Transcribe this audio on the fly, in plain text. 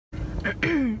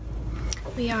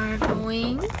We are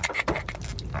going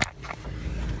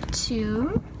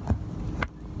to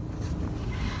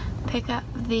pick up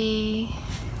the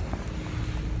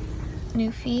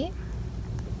Newfie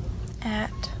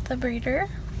at the breeder,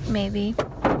 maybe.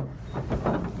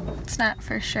 It's not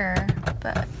for sure,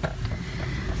 but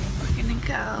we're gonna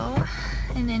go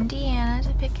in Indiana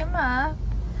to pick him up.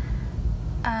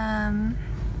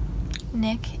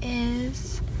 Nick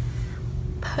is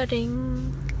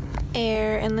putting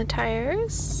air in the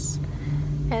tires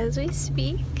as we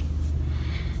speak,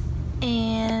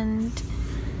 and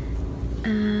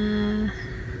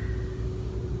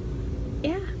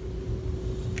yeah,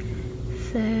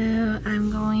 so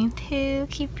I'm going to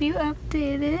keep you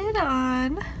updated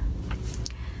on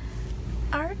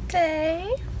our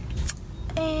day.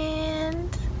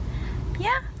 And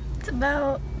yeah, it's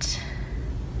about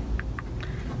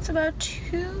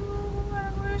 2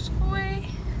 hours away.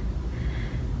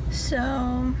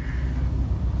 So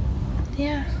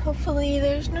yeah, hopefully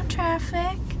there's no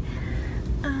traffic.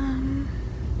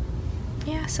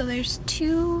 Yeah, so there's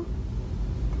 2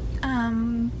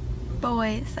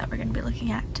 boys that we're gonna be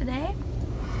looking at today.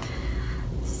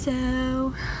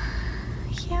 So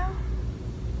yeah,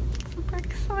 super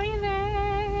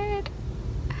excited.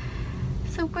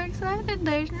 Super excited.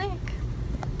 There's Nick.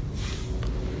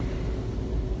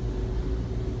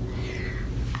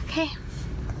 Okay.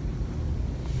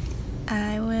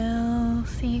 I will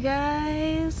see you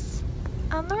guys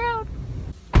on the road.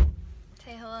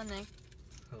 Say hello, Nick.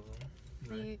 Hello.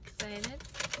 Are you excited?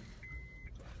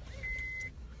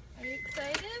 Are you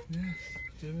excited? Yes.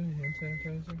 Do you have any hand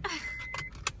sanitizer?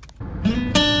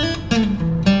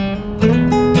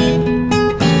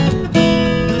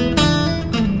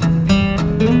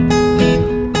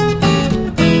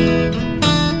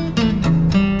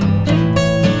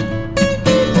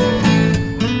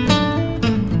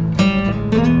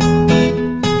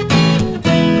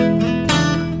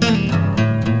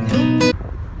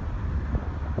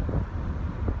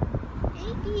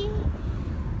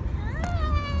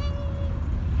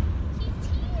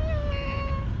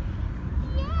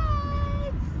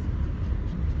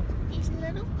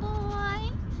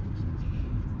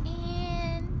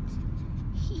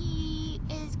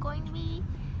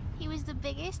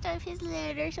 Biggest of his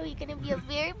litter, so he's gonna be a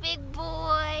very big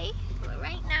boy. But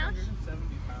right now,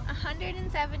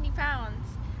 170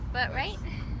 pounds. But right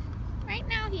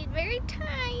now he's very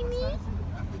tiny.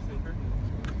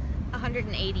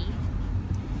 180.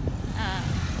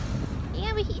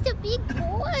 Yeah, but he's a big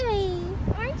boy,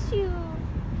 aren't you?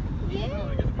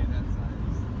 Yeah.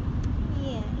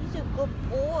 Yeah, he's a good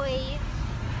boy.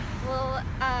 We'll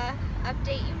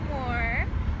update you more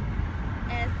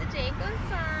as the day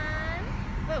goes on.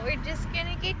 But we're just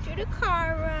gonna get you the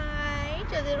car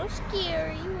ride. A little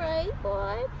scary, right,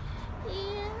 boy?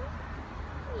 Yeah.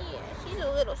 Yeah, she's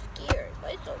a little scared,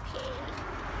 but it's okay.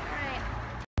 Alright.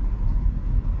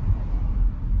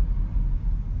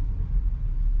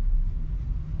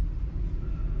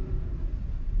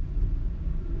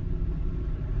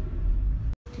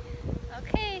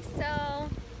 Okay, so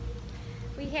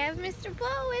we have Mr.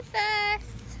 Beau with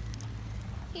us.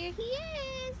 Here he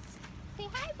is. Say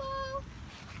hi, Beau.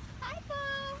 Hi,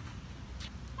 Beau.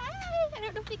 Hi. I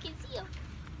don't know if we can see you.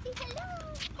 Say hello.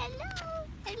 Hello.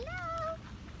 Hello.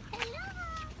 Hello.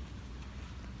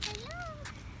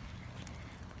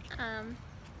 Hello.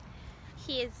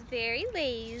 He is very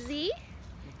lazy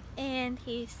and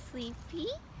he's sleepy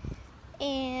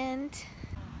and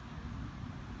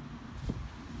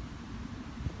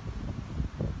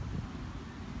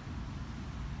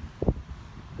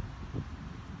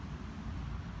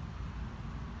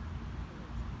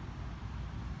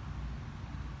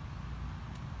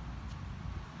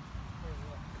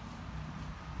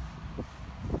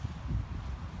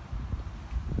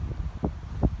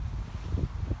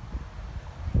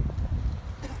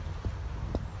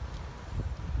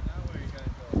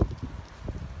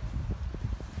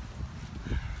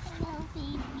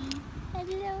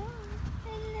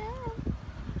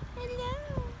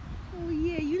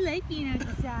being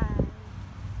outside.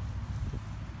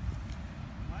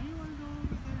 Why do you want to go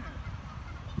over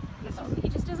there? He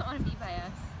just doesn't want to be by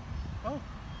us. Oh.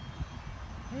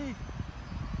 Hey.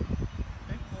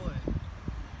 Big boy.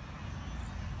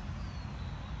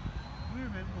 Come here,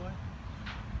 big boy.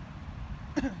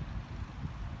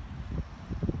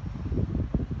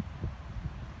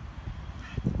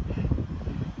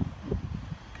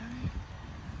 Come here.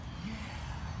 Yeah.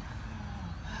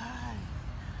 Hi.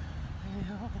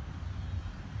 Hello.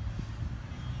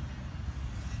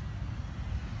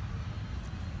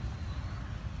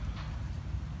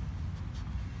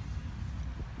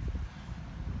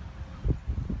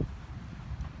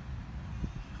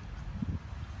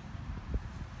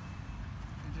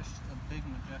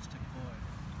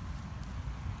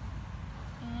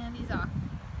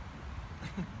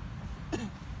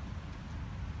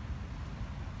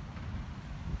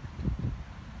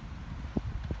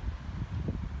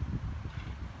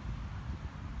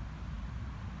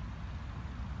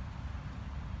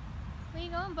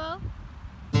 you going, Beau?